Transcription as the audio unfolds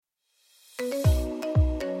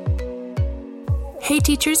Hey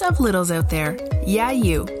teachers of littles out there. Yeah,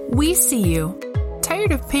 you. We see you.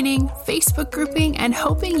 Tired of pinning, Facebook grouping, and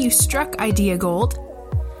hoping you struck idea gold?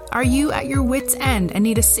 Are you at your wit's end and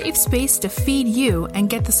need a safe space to feed you and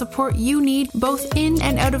get the support you need both in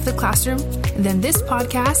and out of the classroom? Then this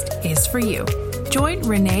podcast is for you. Join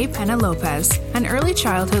Renee Pena-Lopez, an early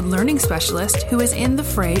childhood learning specialist who is in the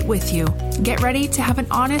fray with you. Get ready to have an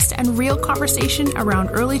honest and real conversation around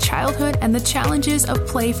early childhood and the challenges of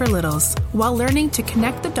play for littles, while learning to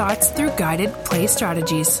connect the dots through guided play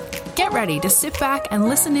strategies. Get ready to sit back and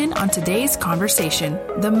listen in on today's conversation.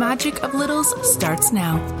 The magic of littles starts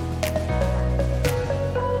now.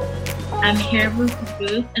 I'm here with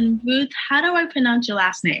Ruth. And Ruth, how do I pronounce your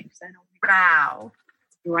last name? Rao.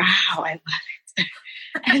 Rao, I love it.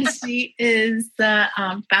 And she is the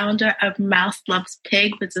founder of Mouse Loves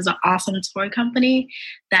Pig, which is an awesome toy company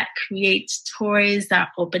that creates toys that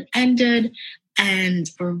are open-ended and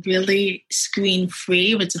are really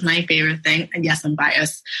screen-free, which is my favorite thing. And yes, I'm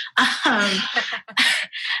biased.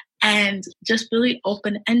 And just really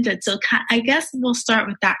open-ended. So I guess we'll start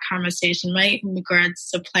with that conversation, right? In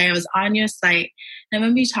regards to play. I was on your site, and I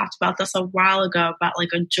remember you talked about this a while ago about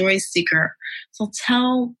like a joy seeker. So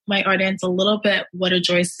tell my audience a little bit what a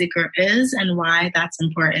joy seeker is and why that's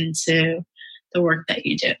important to the work that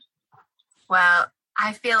you do. Well,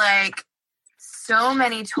 I feel like so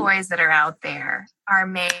many toys that are out there are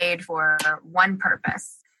made for one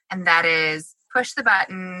purpose, and that is push the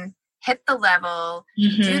button, hit the level,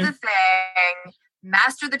 do the thing,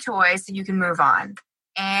 master the toy so you can move on.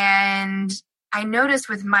 And I noticed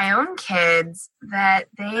with my own kids that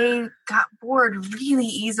they got bored really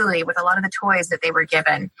easily with a lot of the toys that they were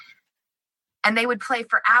given. And they would play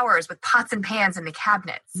for hours with pots and pans in the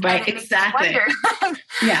cabinets. Right, exactly. Wonder,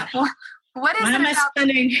 yeah. What is why am I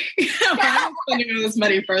spending all this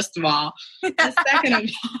money, first of all? And second of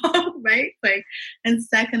all, right? Like, and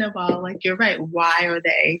second of all, like, you're right. Why are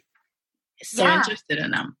they so interested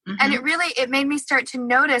in them? And it made me start to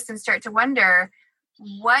notice and start to wonder,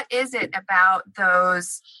 what is it about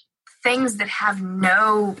those things that have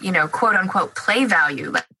no, quote unquote play value?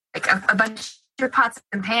 Like a bunch of pots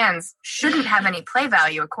and pans shouldn't have any play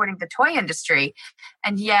value according to the toy industry.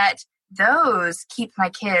 And yet those keep my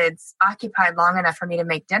kids occupied long enough for me to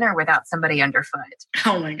make dinner without somebody underfoot.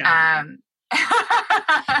 Oh my God.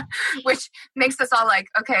 Which makes us all like,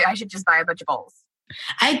 okay, I should just buy a bunch of bowls.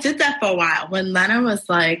 I did that for a while. When Lena was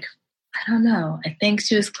like, I don't know, I think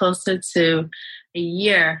she was closer to a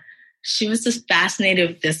year. She was just fascinated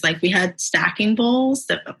with this. Like, we had stacking bowls,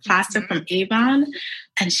 the plastic from Avon,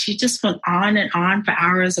 and she just went on and on for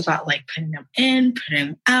hours about like putting them in, putting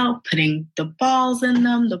them out, putting the balls in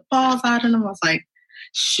them, the balls out in them. I was like,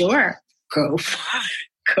 sure, go for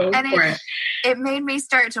it. It made me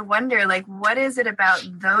start to wonder, like, what is it about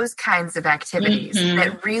those kinds of activities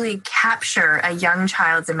that really capture a young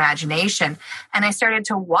child's imagination? And I started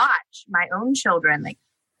to watch my own children, like,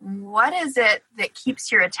 what is it that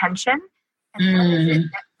keeps your attention? And what is it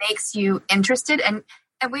that makes you interested? And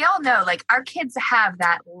we all know, like, our kids have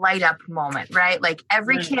that light up moment, right? Like,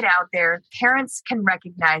 every kid out there, parents can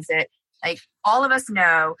recognize it. Like, all of us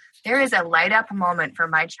know there is a light up moment for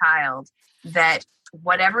my child that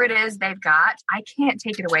whatever it is they've got, I can't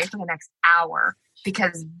take it away for the next hour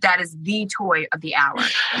because that is the toy of the hour.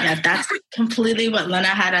 Yeah, that's completely what Lena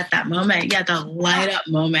had at that moment. Yeah, the light up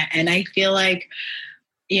moment. And I feel like,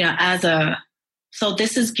 so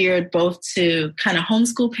this is geared both to kind of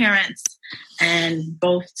homeschool parents and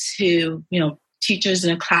both to, teachers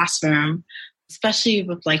in a classroom, especially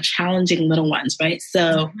with like challenging little ones, right?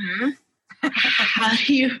 So how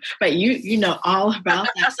do you, right, you know all about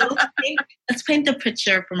that. So let's paint the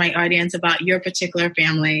picture for my audience about your particular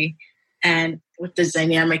family and with the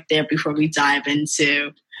dynamic there before we dive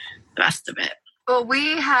into the rest of it. Well,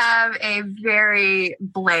 we have a very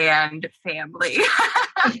bland family.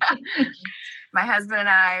 My husband and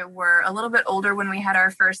I were a little bit older when we had our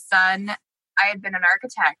first son. I had been an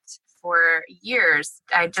architect for years.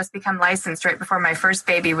 I had just become licensed right before my first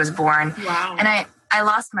baby was born. Wow. And I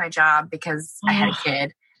lost my job because I had a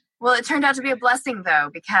kid. Well, it turned out to be a blessing, though,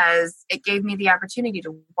 because it gave me the opportunity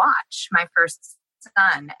to watch my first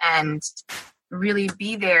son and really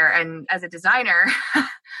be there. And as a designer,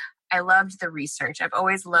 I loved the research. I've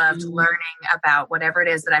always loved learning about whatever it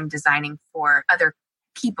is that I'm designing for other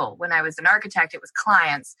people. When I was an architect, it was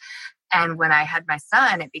clients. And when I had my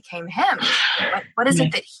son, it became him. What is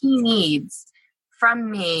it that he needs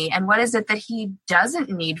from me? And what is it that he doesn't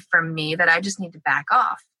need from me that I just need to back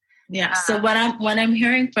off? Yeah. So what I'm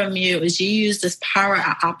hearing from you is you use this power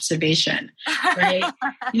of observation, right?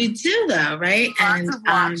 You do though, right? Lots of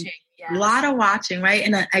watching. a lot of watching, right?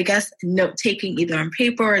 And I guess note-taking either on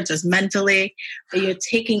paper or just mentally, but you're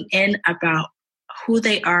taking in about who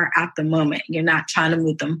they are at the moment. You're not trying to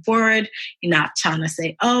move them forward. You're not trying to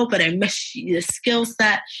say, oh, but I miss the skill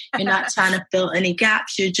set. You're not trying to fill any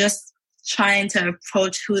gaps. You're just trying to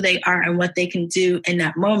approach who they are and what they can do in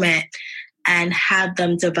that moment and have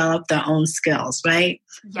them develop their own skills, right?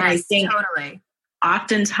 Yes, I think totally.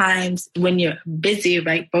 Oftentimes when you're busy,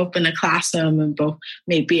 right, both in the classroom and both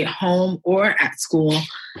maybe at home or at school,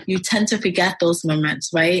 you tend to forget those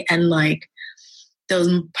moments, right? And like those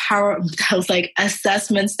like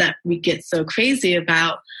assessments that we get so crazy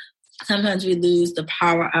about, sometimes we lose the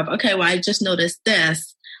power of, okay, well, I just noticed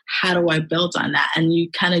this. How do I build on that? And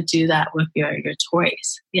you kind of do that with your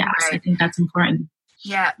toys. Yeah, right. So I think that's important.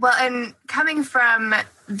 Yeah. Well, and coming from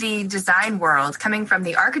the design world, coming from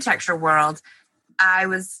the architecture world, I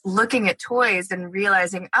was looking at toys and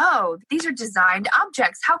realizing, oh, these are designed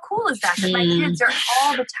objects. How cool is that? That my kids are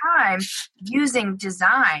all the time using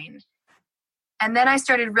design. And then I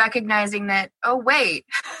started recognizing that, oh, wait,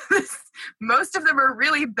 most of them are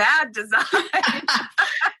really bad design.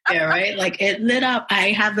 Yeah, right? Like it lit up.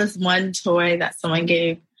 I have this one toy that someone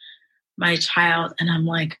gave my child, and I'm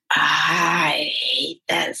like, I hate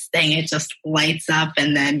this thing. It just lights up,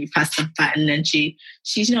 and then you press the button, and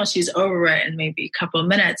she's over it in maybe a couple of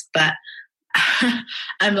minutes. But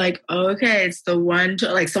I'm like, okay, it's the one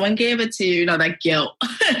toy. Like someone gave it to you, that guilt.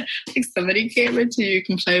 Like somebody gave it to you. You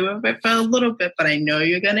can play with it for a little bit, but I know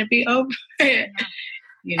you're gonna be over it.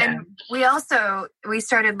 Yeah. And we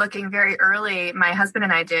started looking very early, my husband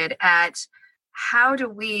and I did, at how do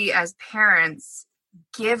we as parents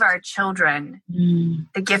give our children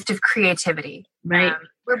the gift of creativity. Right.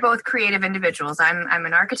 We're both creative individuals. I'm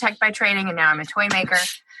an architect by training, and now I'm a toy maker.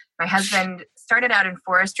 My husband started out in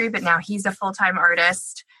forestry, but now he's a full-time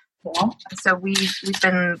artist. Cool. So we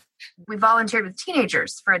volunteered with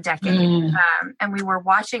teenagers for a decade. And we were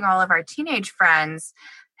watching all of our teenage friends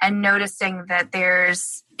and noticing that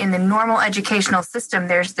in the normal educational system,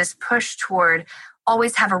 there's this push toward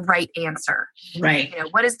always have a right answer. Right.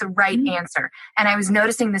 What is the right answer? And I was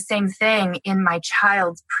noticing the same thing in my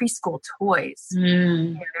child's preschool toys.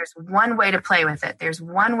 There's one way to play with it. There's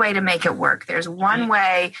one way to make it work. There's one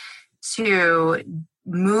way to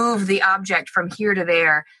move the object from here to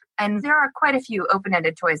there. And there are quite a few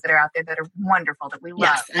open-ended toys that are out there that are wonderful that we love.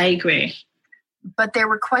 Yes, I agree. But there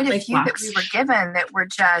were quite a few that we were given that were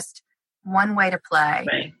just one way to play.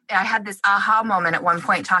 Right. I had this aha moment at one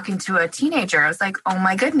point talking to a teenager. I was like, oh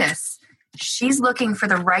my goodness, she's looking for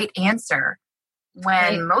the right answer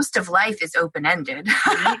when most of life is open-ended.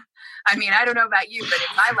 Right. I mean, I don't know about you, but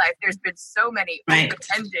in my life, there's been so many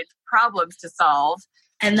open-ended problems to solve.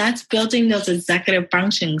 And that's building those executive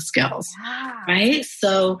functioning skills, right?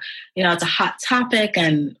 So, it's a hot topic,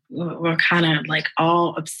 and we're kind of like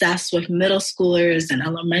all obsessed with middle schoolers and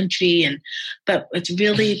elementary, but it's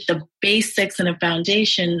really the basics and the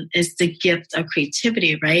foundation is the gift of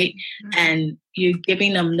creativity, right? And you're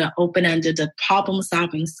giving them the open-ended, the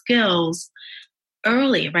problem-solving skills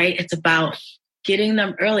early, right? It's about getting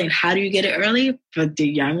them early. And how do you get it early? For the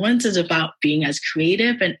young ones, it's about being as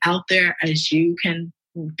creative and out there as you can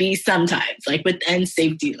be sometimes, like within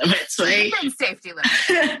safety limits, right? Within safety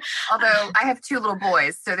limits. Although I have 2 little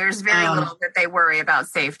boys, so there's very little that they worry about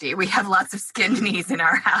safety. We have lots of skinned knees in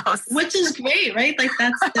our house. Which is great, right? Like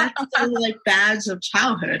that's like badge of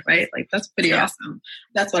childhood, right? Like that's pretty awesome.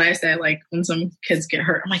 That's what I say, like when some kids get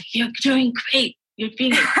hurt, I'm like, you're doing great. You're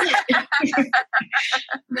being a kid.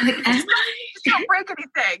 Like, am I? Don't break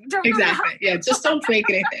anything. Exactly. Yeah, just don't break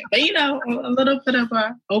anything. But a little bit of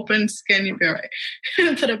a open skin, you'll be all right.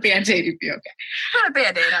 Put a Band-Aid, you'll be okay. Put a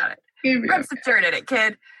Band-Aid on it. Rub some dirt in it,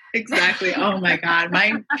 kid. Exactly. Oh my God.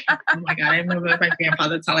 I remember my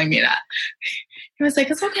grandfather telling me that. He was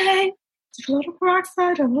like, it's okay. It's a little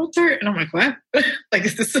peroxide, a little dirt. And I'm like, what? Like,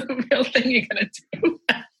 is this a real thing you're going to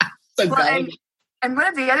do? And one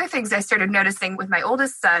of the other things I started noticing with my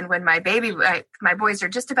oldest son, when my boys are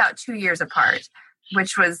just about 2 years apart,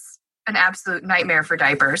 which was an absolute nightmare for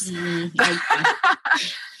diapers.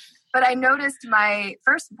 But I noticed my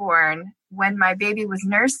firstborn, when my baby was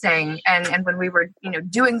nursing and when we were,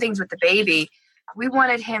 doing things with the baby, we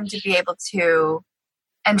wanted him to be able to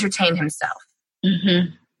entertain himself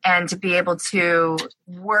and to be able to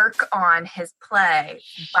work on his play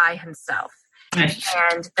by himself. Right.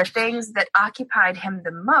 And the things that occupied him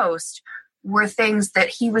the most were things that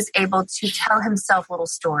he was able to tell himself little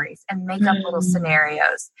stories and make up little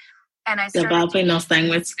scenarios. And I started developing those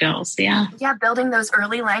language skills. Yeah, building those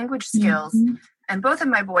early language skills. And both of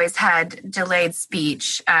my boys had delayed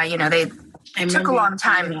speech. They took a long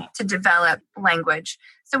time to develop language.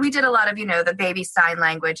 So we did a lot of, the baby sign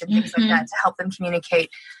language and things like that to help them communicate.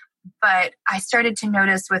 But I started to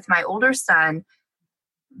notice with my older son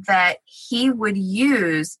that he would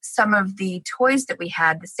use some of the toys that we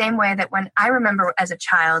had the same way that when I remember as a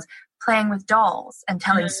child playing with dolls and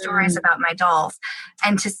telling stories about my dolls,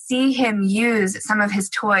 and to see him use some of his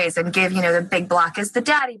toys and give, the big block is the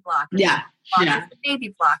daddy block. Yeah. The block is the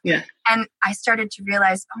baby block. Yeah. And I started to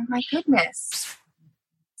realize, oh my goodness,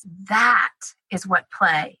 that is what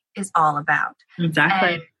play is all about.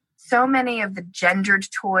 Exactly. And so many of the gendered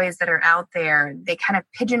toys that are out there, they kind of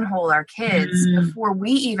pigeonhole our kids before we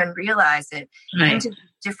even realize it into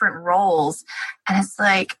different roles. And it's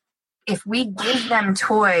like, if we give them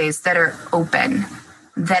toys that are open,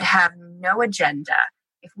 that have no agenda,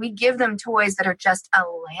 if we give them toys that are just a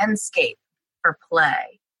landscape for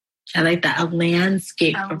play. I like that, a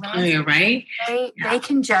landscape for play, right? They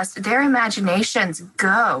can just, their imaginations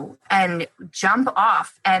go and jump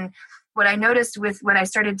off. And what I noticed with when I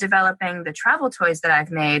started developing the travel toys that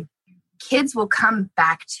I've made, kids will come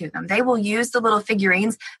back to them. They will use the little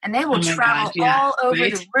figurines and they will travel all over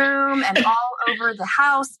the room and all over the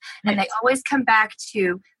house. And they always come back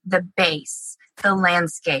to the base, the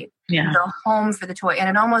landscape, the home for the toy. And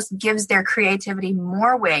it almost gives their creativity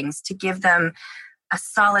more wings to give them a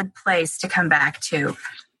solid place to come back to.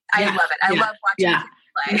 I love it. I love watching kids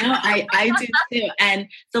play. No, I do too. And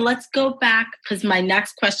so let's go back, because my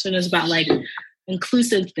next question is about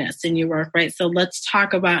inclusiveness in your work, right? So let's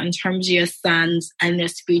talk about, in terms of your sons and their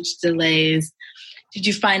speech delays, did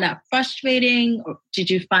you find that frustrating, or did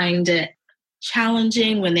you find it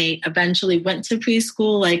challenging when they eventually went to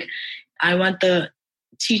preschool? I want the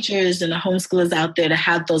teachers and the homeschoolers out there to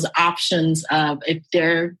have those options of, if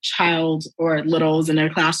their child or littles in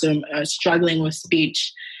their classroom are struggling with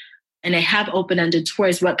speech and they have open-ended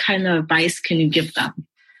toys, what kind of advice can you give them?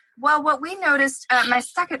 Well, what we noticed, my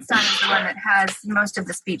second son is the one that has most of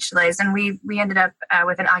the speech delays, and we ended up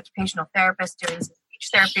with an occupational therapist doing some speech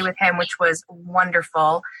therapy with him, which was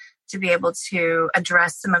wonderful to be able to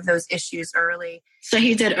address some of those issues early. So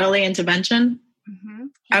he did early intervention? Mm-hmm.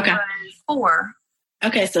 He was 4.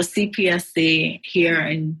 Okay, so CPSC here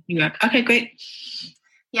in New York. Okay, great.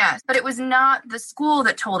 Yeah, but it was not the school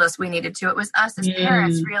that told us we needed to. It was us as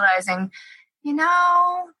parents realizing,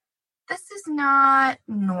 this is not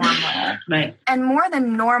normal. Right. And more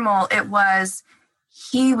than normal, it was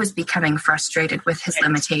he was becoming frustrated with his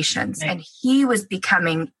limitations. And he was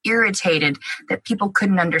becoming irritated that people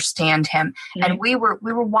couldn't understand him. And we were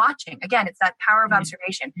watching. Again, it's that power of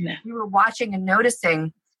observation. We were watching and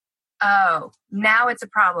noticing, oh, now it's a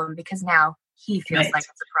problem because now he feels like it's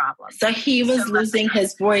a problem. So he was losing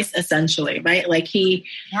his voice, essentially, right? He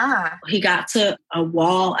got to a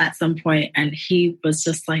wall at some point and he was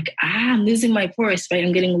just like, I'm losing my voice, right?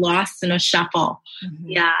 I'm getting lost in a shuffle. Mm-hmm.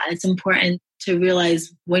 Yeah, it's important to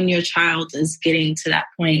realize when your child is getting to that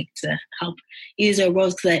point to help ease their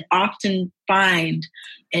woes, because I often find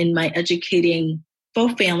in my educating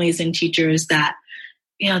both families and teachers that,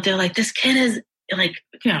 they're like, this kid is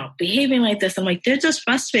behaving like this. I'm like, they're just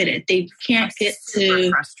frustrated. They can't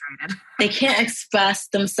they can't express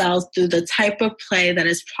themselves through the type of play that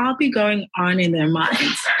is probably going on in their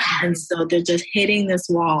minds. And so they're just hitting this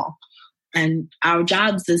wall. And our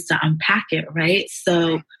jobs is to unpack it, right?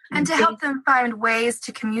 So, and to help them find ways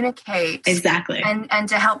to communicate. Exactly. And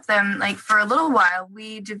to help them, for a little while,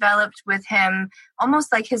 we developed with him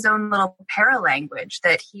almost like his own little paralanguage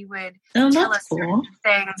that he would tell us certain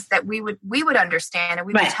things that we would understand, and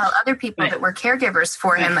we would tell other people that were caregivers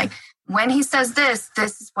for him. When he says this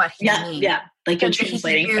is what he means. Yeah, like you're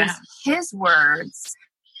translating. He use his words,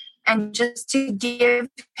 and just to give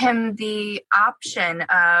him the option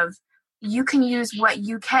of, you can use what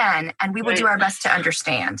you can, and we will do our best to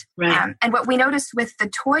understand. Right. And what we noticed with the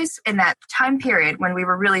toys in that time period when we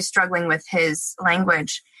were really struggling with his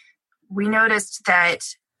language, we noticed that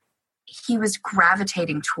he was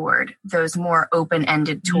gravitating toward those more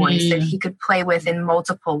open-ended toys that he could play with in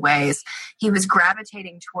multiple ways. He was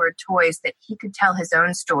gravitating toward toys that he could tell his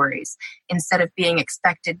own stories instead of being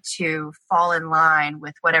expected to fall in line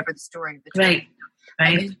with whatever the story of the toy. Right. I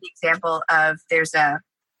use the example of there's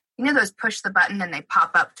those push the button and they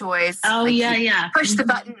pop up toys. Oh, yeah. Push the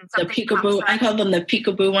button and something the peekaboo. I call them the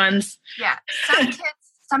peekaboo ones. Yeah.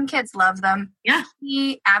 Some kids love them. Yeah.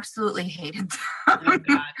 He absolutely hated them. Oh,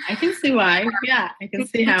 God. I can see why. Yeah, I can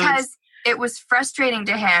see how. Because it was frustrating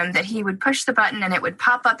to him that he would push the button and it would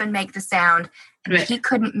pop up and make the sound, and he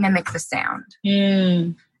couldn't mimic the sound.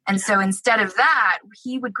 And so instead of that,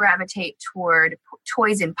 he would gravitate toward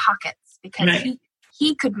toys in pockets because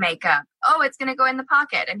he could make up, oh, it's going to go in the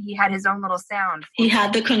pocket. And he had his own little sound. He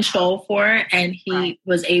had the control for it, and he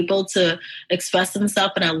was able to express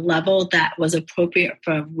himself at a level that was appropriate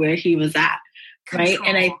for where he was at. Right. Control.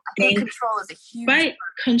 And I think control is a huge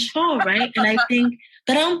control. Right. And I think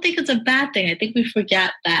that I don't think it's a bad thing. I think we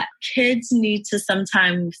forget that kids need to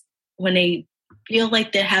sometimes, when they feel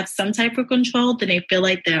like they have some type of control, then they feel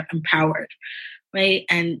like they're empowered. Right.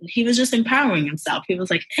 And he was just empowering himself. He was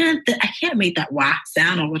like, I can't make that wah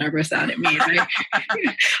sound or whatever sound it made. Right.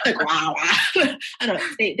 Like, wah, wah. I don't know.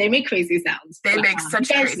 They make crazy sounds. They make such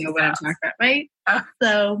you guys crazy know what sounds. I'm talking about, right?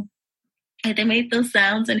 So they made those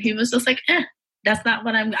sounds, and he was just like, that's not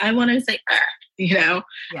what I want to say, you know?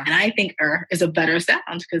 Yeah. And I think is a better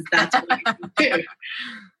sound because that's what he can do.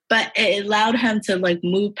 But it allowed him to like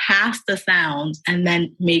move past the sounds and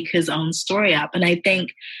then make his own story up. And I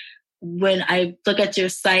think when I look at your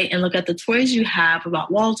site and look at the toys you have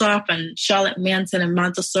about Waldorf and Charlotte Manson and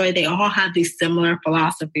Montessori, they all have these similar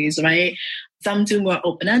philosophies, right? Some do more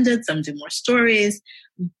open-ended, some do more stories,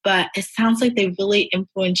 but it sounds like they really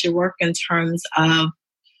influence your work in terms of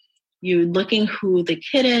you looking who the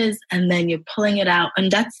kid is and then you're pulling it out.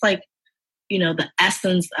 And that's like, you know, the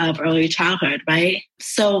essence of early childhood, right?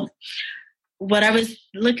 So what I was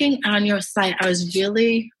looking on your site, I was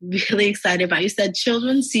really, really excited about. You said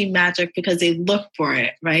children see magic because they look for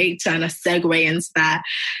it, right? Trying to segue into that.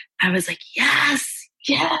 I was like, yes.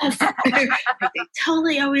 Like, they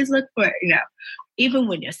totally always look for it, you know. Even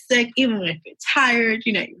when you're sick, even when you're tired,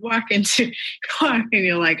 you know, you walk and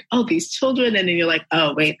you're like, oh, these children. And then you're like,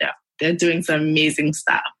 oh, wait, no, they're doing some amazing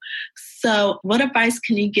stuff. So what advice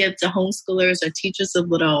can you give to homeschoolers or teachers of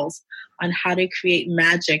littles on how to create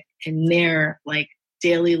magic in their like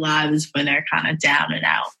daily lives when they're kind of down and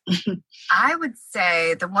out? I would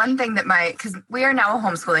say the one thing that because we are now a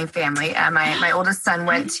homeschooling family. My oldest son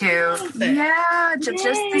went to, just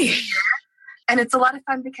this year. And it's a lot of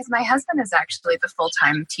fun because my husband is actually the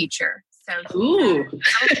full-time teacher. So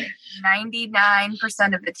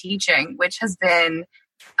 99% of the teaching, which has been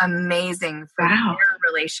amazing for their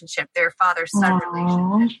relationship, their father-son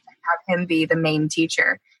relationship, to have him be the main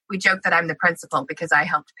teacher. We joke that I'm the principal because I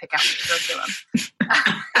helped pick out the curriculum.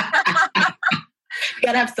 You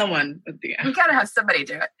gotta have someone with you. We gotta have somebody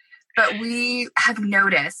do it. But we have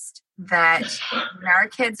noticed that when our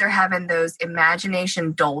kids are having those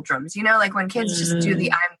imagination doldrums, you know, like when kids just do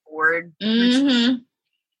the I'm bored,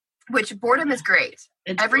 which boredom is great.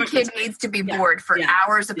 Every kid needs to be bored for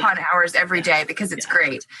hours upon hours every day because it's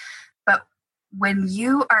great. But when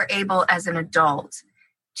you are able as an adult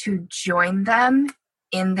to join them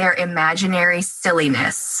in their imaginary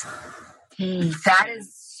silliness, that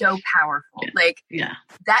is so powerful.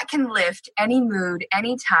 That can lift any mood,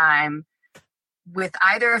 anytime with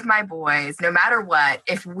either of my boys, no matter what.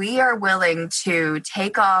 If we are willing to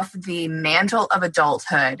take off the mantle of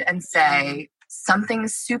adulthood and say something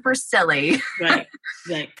super silly,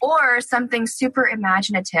 or something super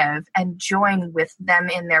imaginative, and join with them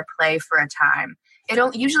in their play for a time. It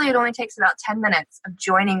only takes about 10 minutes of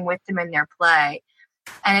joining with them in their play.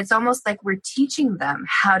 And it's almost like we're teaching them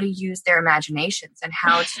how to use their imaginations and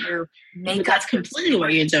how to make but that's completely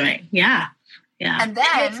what you're doing. Yeah. And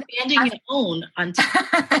then expanding your own on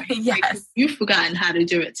top. Yes. You've forgotten how to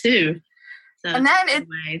do it too. So and then it's a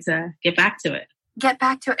way to get back to it.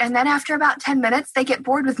 And then after about 10 minutes, they get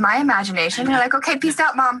bored with my imagination. They're like, okay, peace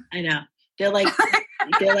out, Mom. I know. They're like,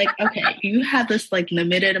 okay, you have this like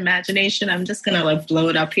limited imagination. I'm just going to like blow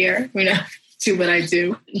it up here, you know, do what I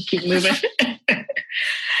do and keep moving.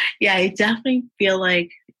 Yeah, I definitely feel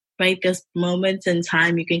like, right, there's moments in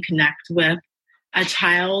time you can connect with a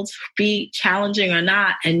child, be challenging or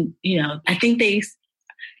not. And, you know, I think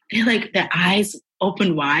they're like, their eyes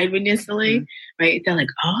open wide when you're silly, right? They're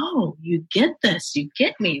like, oh, you get this, you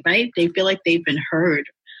get me, right? They feel like they've been heard.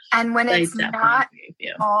 And when it's not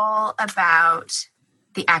all about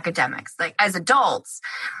the academics, like as adults,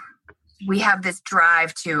 we have this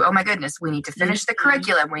drive to, oh my goodness, we need to finish the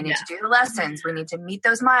curriculum. We need to do the lessons. We need to meet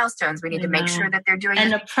those milestones. We need to make sure that they're doing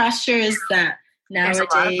And the pressures that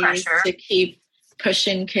nowadays to keep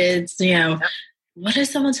pushing kids, you know. Yep. What did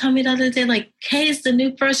someone tell me the other day? Like, K is the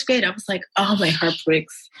new first grade. I was like, oh, my heart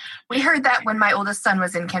breaks. We heard that when my oldest son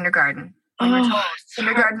was in kindergarten. We were told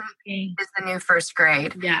kindergarten is the new first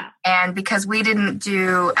grade. Yeah. And because we didn't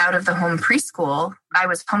do out-of-the-home preschool, I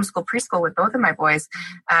was homeschool preschool with both of my boys,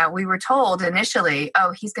 we were told initially,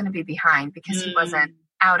 oh, he's going to be behind because he wasn't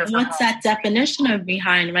out of the home. What's that definition of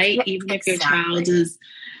behind, right? Yeah, even if your child is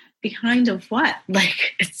behind of what?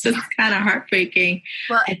 Like, it's just kind of heartbreaking.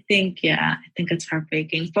 Well, I think it's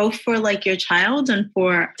heartbreaking, both for like your child and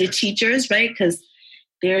for the teachers, right? Because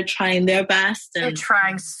they're trying their best. And they're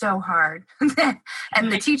trying so hard.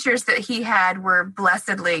 And the teachers that he had were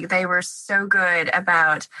blessedly, they were so good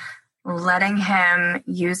about letting him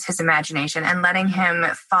use his imagination and letting him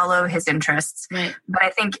follow his interests. Right. But I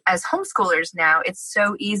think as homeschoolers now, it's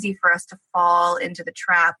so easy for us to fall into the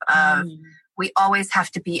trap of we always have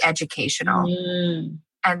to be educational.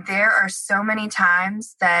 And there are so many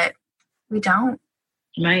times that we don't.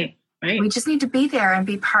 Right. We just need to be there and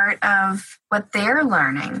be part of what they're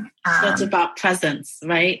learning. So it's about presence,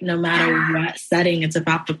 right? No matter what setting, it's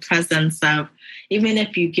about the presence of, even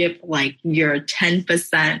if you give like your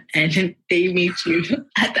 10% and they meet you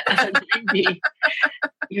at the end of the day,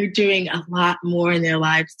 you're doing a lot more in their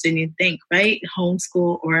lives than you think, right?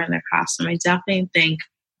 Homeschool or in the classroom. I definitely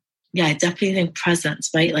think presence,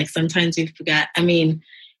 right? Like sometimes we forget. I mean,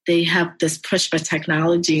 they have this push for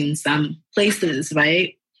technology in some places,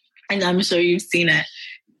 right? And I'm sure you've seen it.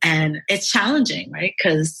 And it's challenging, right?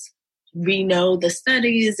 Because we know the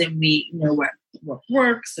studies and we know what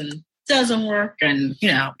works and doesn't work and,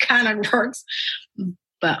 kind of works.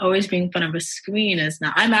 But always being in front of a screen is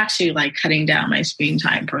not. I'm actually like cutting down my screen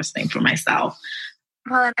time personally for myself.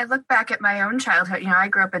 Well, I look back at my own childhood. I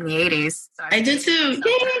grew up in the 80s. So I did too. Yay,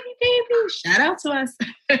 baby. Shout out to us.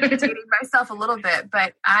 Dating myself a little bit,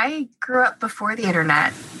 but I grew up before the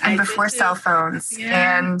internet and before cell phones.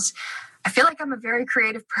 Yeah. And I feel like I'm a very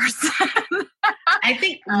creative person. I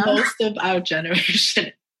think most of our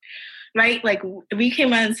generation, right? Like we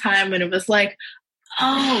came at a time when it was like,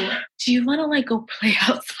 oh, do you want to like go play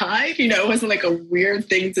outside? It wasn't like a weird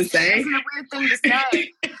thing to say. It wasn't a weird thing to say.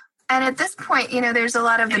 And at this point, there's a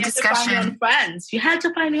lot of the discussion. You had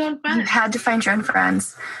to find your own friends. You had to find your own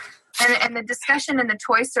friends. And the discussion in the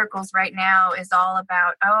toy circles right now is all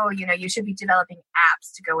about, you should be developing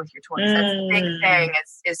apps to go with your toys. That's the big thing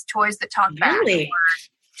is toys that talk back. Or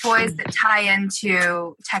toys that tie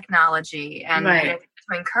into technology and to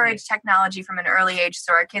encourage technology from an early age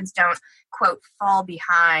so our kids don't, quote, fall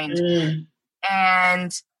behind.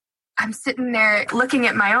 And I'm sitting there looking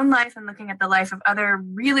at my own life and looking at the life of other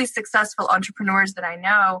really successful entrepreneurs that I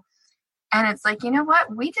know. And it's like, you know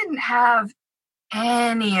what? We didn't have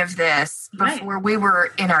any of this before we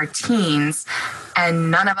were in our teens, and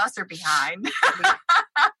none of us are behind.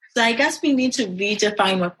 So I guess we need to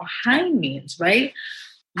redefine what behind means, right?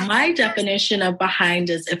 My definition of behind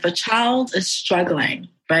is if a child is struggling,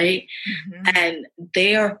 right? And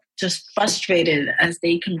they are just frustrated as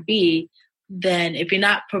they can be, then if you're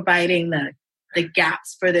not providing the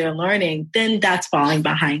gaps for their learning, then that's falling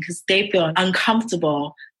behind because they feel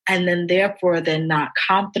uncomfortable and then therefore they're not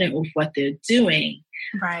confident with what they're doing.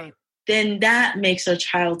 Right. Then that makes a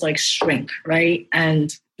child like shrink, right?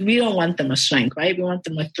 And we don't want them to shrink, right? We want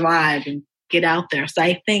them to thrive and get out there. So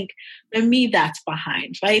I think for me, that's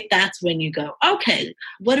behind, right? That's when you go, okay,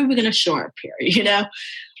 what are we going to shore up here?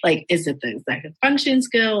 Like, is it the executive function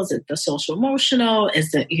skills? Is it the social emotional?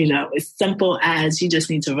 Is it, as simple as you just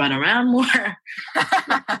need to run around more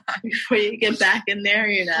before you get back in there,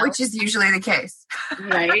 Which is usually the case.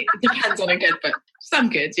 Right? It depends on a kid, but some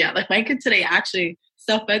kids, yeah. Like my kid today actually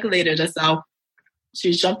self-regulated herself. She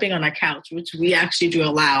was jumping on a couch, which we actually do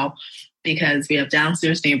allow because we have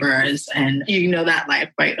downstairs neighbors and that life,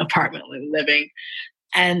 right? Apartment living.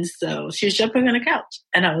 And so she was jumping on a couch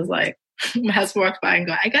and I was like, my husband walked by and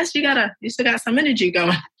go, I guess you still got some energy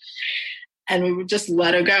going. And we would just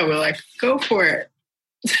let her go. We're like, go for it.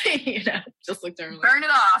 Just looked at her like, burn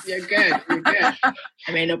it off. You're good.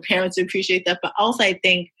 I mean, no parents appreciate that. But also I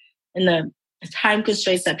think in the time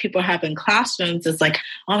constraints that people have in classrooms, it's like,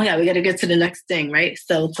 oh my God, we got to get to the next thing, right?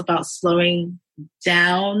 So it's about slowing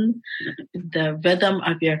down the rhythm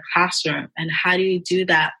of your classroom. And how do you do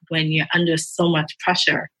that when you're under so much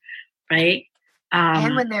pressure, right?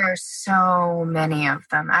 And when there are so many of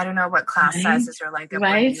them. I don't know what class sizes are like up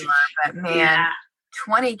where you are, but man,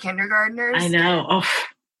 20 kindergartners. I know.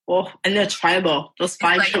 Oh, and they're tribal. Those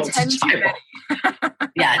 5-year-olds are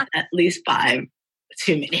tribal. Yeah, at least 5.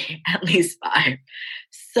 Too many. At least 5.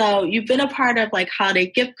 So you've been a part of like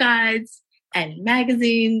holiday gift guides and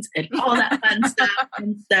magazines and all that fun stuff.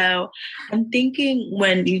 And so I'm thinking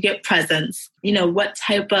when you get presents, what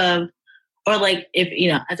type of, or like if,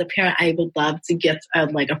 as a parent, I would love to gift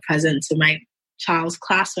like a present to my child's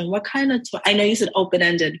classroom. What kind of, I know you said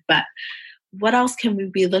open-ended, but what else can we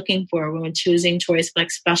be looking for when we're choosing toys for like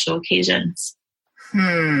special occasions?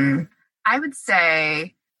 I would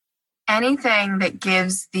say anything that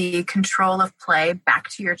gives the control of play back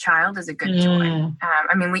to your child is a good toy.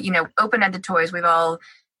 I mean, open-ended toys, we've all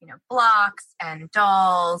blocks and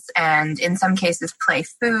dolls, and in some cases play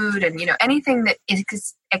food, and anything that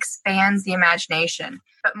expands the imagination.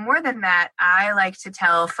 But more than that, I like to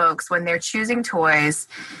tell folks when they're choosing toys,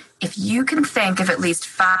 if you can think of at least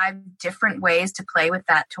 5 different ways to play with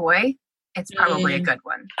that toy, it's probably a good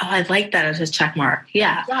one. Oh, I like that as a check mark.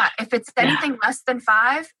 Yeah. Yeah. If it's anything less than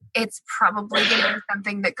 5, it's probably going to be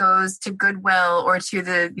something that goes to Goodwill or to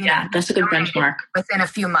the, that's a good benchmark. Within a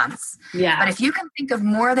few months. Yeah. But if you can think of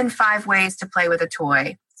more than 5 ways to play with a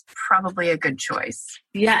toy, it's probably a good choice.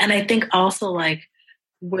 Yeah. And I think also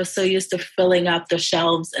we're so used to filling up the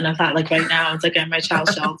shelves. And I thought right now it's at my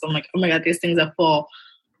child's shelves. I'm like, oh my God, these things are full.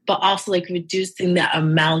 But also reducing the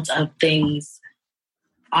amount of things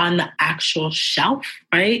on the actual shelf,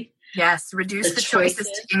 right? Yes, reduce the choices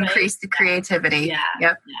to increase the creativity. Yeah,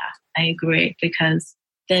 yep. Yeah, I agree, because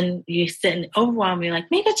then you sit and overwhelm, you're like,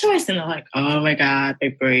 make a choice. And they're like, oh my God,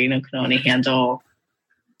 my brain can only handle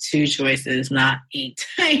 2 choices, not 8,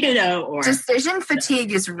 or... Decision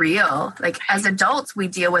fatigue is real. As adults, we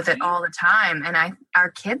deal with it all the time. And our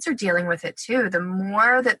kids are dealing with it too. The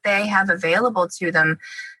more that they have available to them,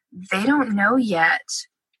 they don't know yet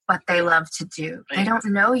what they love to do. Right. They don't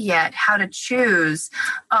know yet how to choose.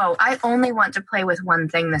 Oh, I only want to play with one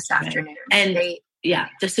thing this afternoon. And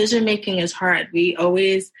decision making is hard. We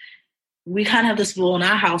kind of have this rule in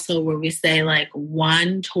our household where we say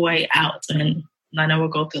 1 toy out, and I know we'll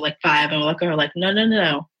go through 5, and we'll look at her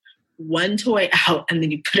no, 1 toy out, and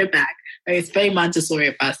then you put it back. Right? It's very Montessori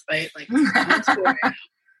of us, right? 1 toy out,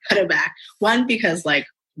 put it back. 1, because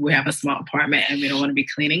we have a small apartment and we don't want to be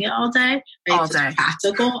cleaning it all day. Right? All day. It's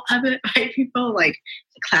practical of it, right? People the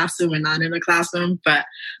classroom and not in the classroom, but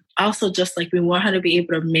also just we want her to be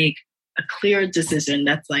able to make a clear decision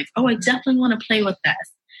that's oh, I definitely want to play with this.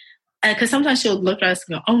 And because sometimes she'll look at us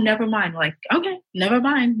and go, oh, never mind. We're okay, never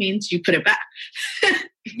mind means you put it back.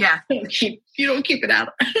 Yeah. you don't keep it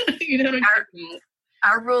out.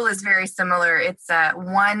 Our rule is very similar. It's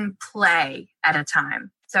 1 play at a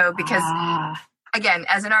time. So because... Again,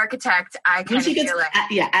 as an architect, I kind of feel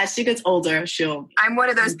as she gets older, I'm one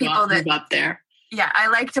of those people that move up there. Yeah, I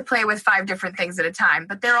like to play with 5 different things at a time,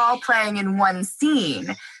 but they're all playing in one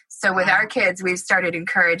scene. So with our kids, we've started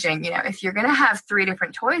encouraging, if you're going to have 3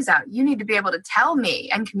 different toys out, you need to be able to tell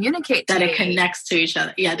me and communicate to me. That it connects to each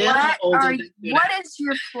other. Yeah, what is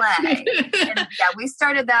your play? And we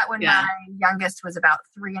started that when my youngest was about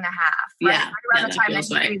 3 and a half. Right? Yeah. Right around the time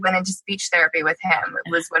that we went into speech therapy with him.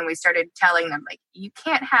 It was when we started telling them, you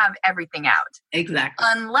can't have everything out. Exactly.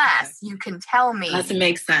 Unless you can tell me that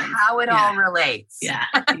makes sense. How it all relates. Yeah.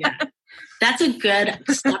 That's a good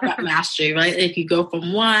step up mastery, right? If you go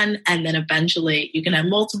from 1 and then eventually you can have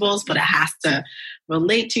multiples, but it has to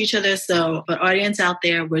relate to each other. So for audience out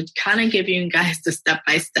there, we're kind of giving you guys the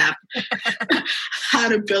step-by-step how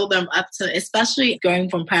to build them up to, especially going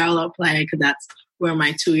from parallel play, because that's where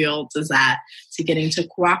my 2-year-old is at, to getting to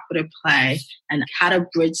cooperative play and how to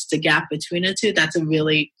bridge the gap between the two. That's a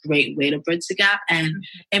really great way to bridge the gap. And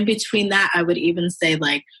in between that, I would even say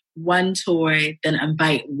 1 toy, then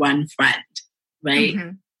invite 1 friend, right? Mm-hmm.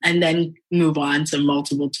 And then move on to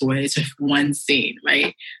multiple toys with 1 scene,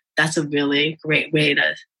 right? That's a really great way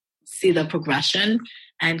to see the progression.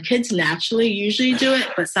 And kids naturally usually do it,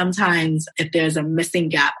 but sometimes if there's a missing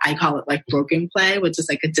gap, I call it broken play, which is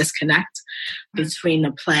a disconnect between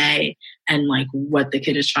the play and what the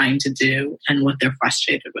kid is trying to do and what they're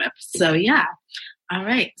frustrated with. So yeah. All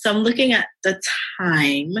right. So I'm looking at the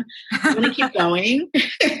time. I'm going to keep going.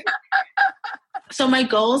 So my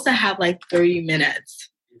goal is to have 30 minutes.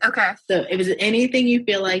 Okay. So if there's anything you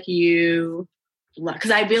feel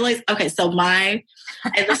because I realized, so I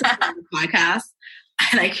listen to the podcast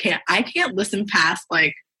and I can't listen past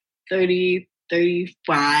 30,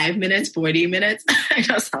 35 minutes, 40 minutes. I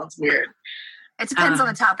know it sounds weird. It depends on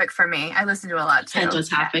the topic for me. I listen to a lot too. Depends on the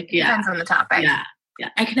topic. Yeah. Depends on the topic. Yeah. Yeah,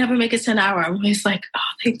 I can never make it to an hour. I'm always oh,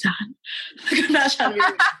 thank God. I'm not trying to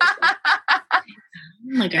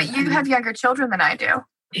be but you have younger children than I do.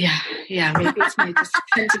 Yeah. Maybe it's my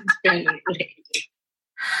attention span.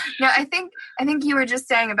 No, I think you were just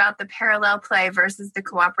saying about the parallel play versus the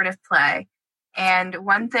cooperative play. And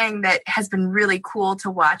one thing that has been really cool to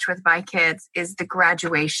watch with my kids is the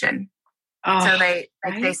graduation. So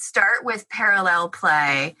they start with parallel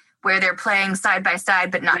play where they're playing side by side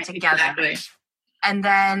but not together. Exactly. And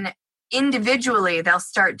then individually, they'll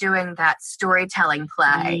start doing that storytelling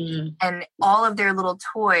play and all of their little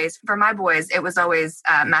toys. For my boys, it was always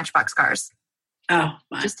Matchbox cars. Oh,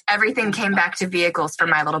 my. Just everything came back to vehicles for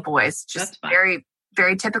my little boys. Just very,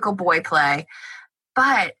 very typical boy play.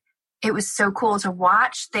 But it was so cool to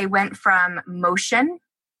watch. They went from motion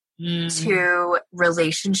to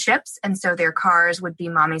relationships. And so their cars would be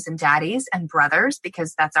mommies and daddies and brothers,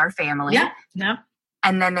 because that's our family. Yeah.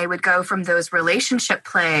 And then they would go from those relationship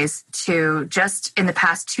plays to, just in the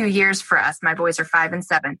past 2 years for us, my boys are 5 and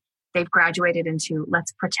 7. They've graduated into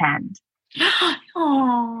let's pretend.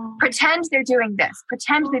 Aww. Pretend they're doing this.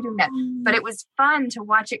 Pretend they're doing that. But it was fun to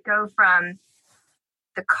watch it go from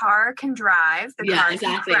the car can drive, the car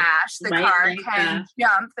can crash, the car can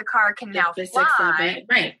jump, the car can now fly.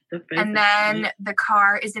 And then the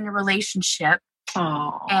car is in a relationship.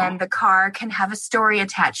 Aww. And the car can have a story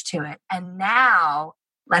attached to it. And now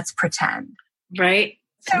let's pretend. Right?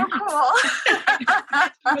 So cool.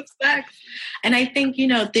 And I think,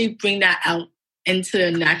 they bring that out into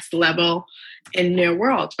the next level in their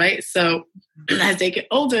world, right? So as they get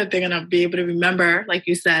older, they're going to be able to remember, like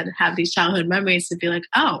you said, have these childhood memories to be like,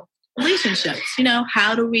 oh, relationships,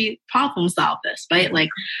 how do we problem solve this, right? Like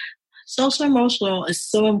social emotional is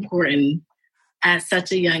so important at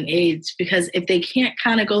such a young age, because if they can't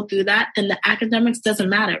kind of go through that, then the academics doesn't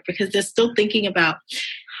matter, because they're still thinking about,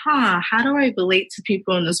 how do I relate to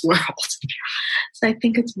people in this world? So I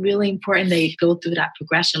think it's really important they go through that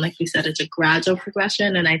progression. Like we said, it's a gradual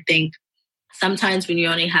progression. And I think sometimes when you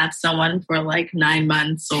only have someone for like 9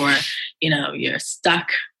 months, or, you're stuck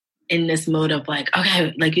in this mode of like,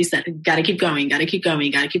 okay, like you said, got to keep going, got to keep going,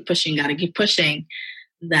 got to keep pushing,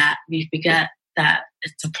 that you forget that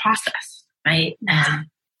it's a process, right? And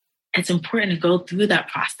it's important to go through that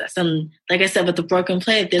process. And like I said, with the broken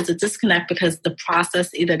play, there's a disconnect because the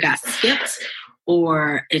process either got skipped,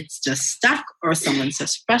 or it's just stuck, or someone's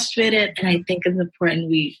just frustrated. And I think it's important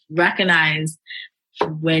we recognize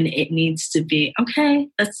when it needs to be, okay,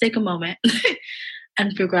 let's take a moment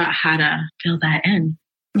and figure out how to fill that in.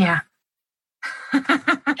 Yeah.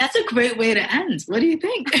 That's a great way to end. What do you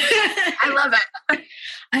think? I love it.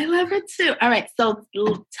 I love it too. All right. So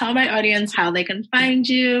tell my audience how they can find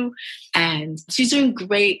you. And she's doing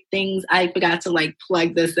great things. I forgot to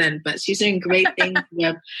plug this in, but she's doing great things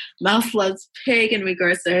with Mouse Loves Pig in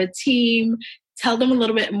regards to her team. Tell them a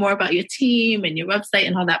little bit more about your team and your website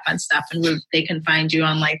and all that fun stuff, and where they can find you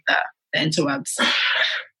on the interwebs.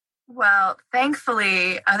 Well,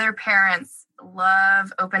 thankfully, other parents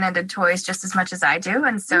love open-ended toys just as much as I do.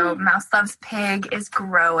 And so Mouse Loves Pig is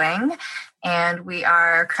growing, and we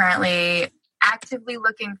are currently actively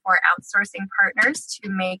looking for outsourcing partners to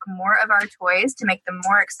make more of our toys, to make them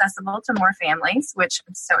more accessible to more families, which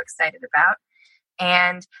I'm so excited about.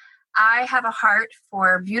 And I have a heart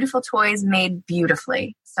for beautiful toys made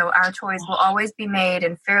beautifully. So our toys will always be made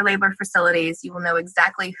in fair labor facilities. You will know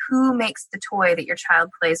exactly who makes the toy that your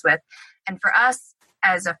child plays with. And for us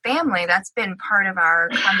as a family, that's been part of our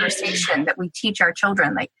conversation that we teach our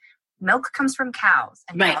children. Like, milk comes from cows,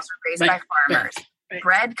 and cows are raised by farmers.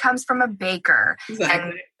 Bread comes from a baker.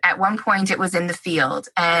 And at one point it was in the field.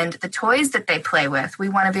 And the toys that they play with, we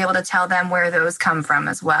want to be able to tell them where those come from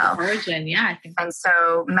as well. Origin, yeah. I think. And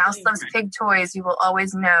so Mouse Loves Pig toys, you will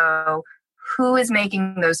always know who is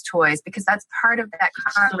making those toys, because that's part of that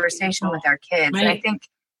conversation with our kids. And I think,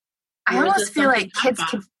 I almost feel like kids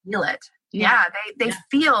can feel it. Yeah, they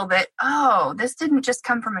feel that, oh, this didn't just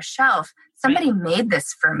come from a shelf. Somebody made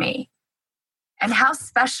this for me. And how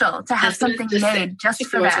special to have something made just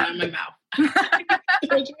for them. Out of my mouth.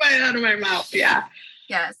 Right out of my mouth, yeah.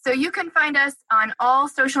 Yeah, so you can find us on all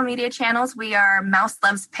social media channels. We are Mouse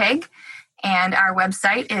Loves Pig, and our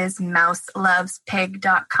website is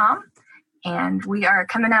mouselovespig.com. And we are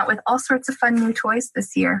coming out with all sorts of fun new toys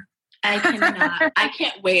this year. I cannot. I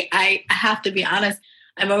can't wait. I have to be honest.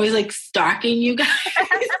 I'm always stalking you guys.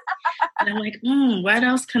 And I'm like, what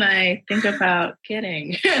else can I think about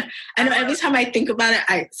getting? I know every time I think about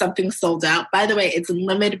it, something's sold out. By the way, it's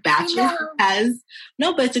limited batches.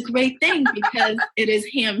 But it's a great thing because it is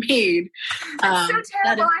handmade. It's so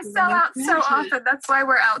terrible. I sell out so often. That's why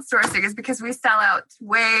we're outsourcing, is because we sell out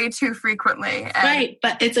way too frequently. Right,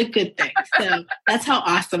 but it's a good thing. So that's how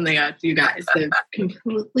awesome they are, you guys. They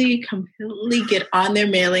completely get on their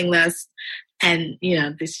mailing list. And,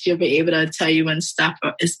 she'll be able to tell you when stuff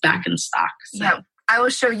is back in stock. So. Yeah, I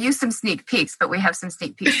will show you some sneak peeks, but we have some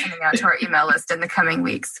sneak peeks coming out to our email list in the coming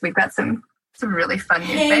weeks. We've got some really fun new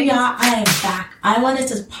things. Hey, y'all, I am back. I wanted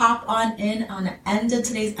to pop on the end of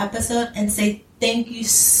today's episode and say thank you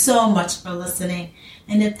so much for listening.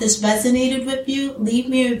 And if this resonated with you, leave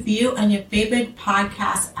me a review on your favorite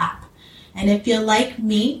podcast app. And if you're like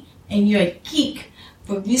me and you're a geek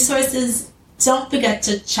for resources, don't forget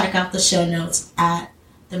to check out the show notes at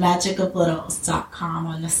themagicoflittles.com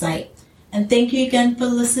on the site. And thank you again for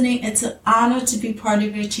listening. It's an honor to be part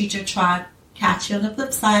of your teacher tribe. Catch you on the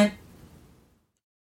flip side.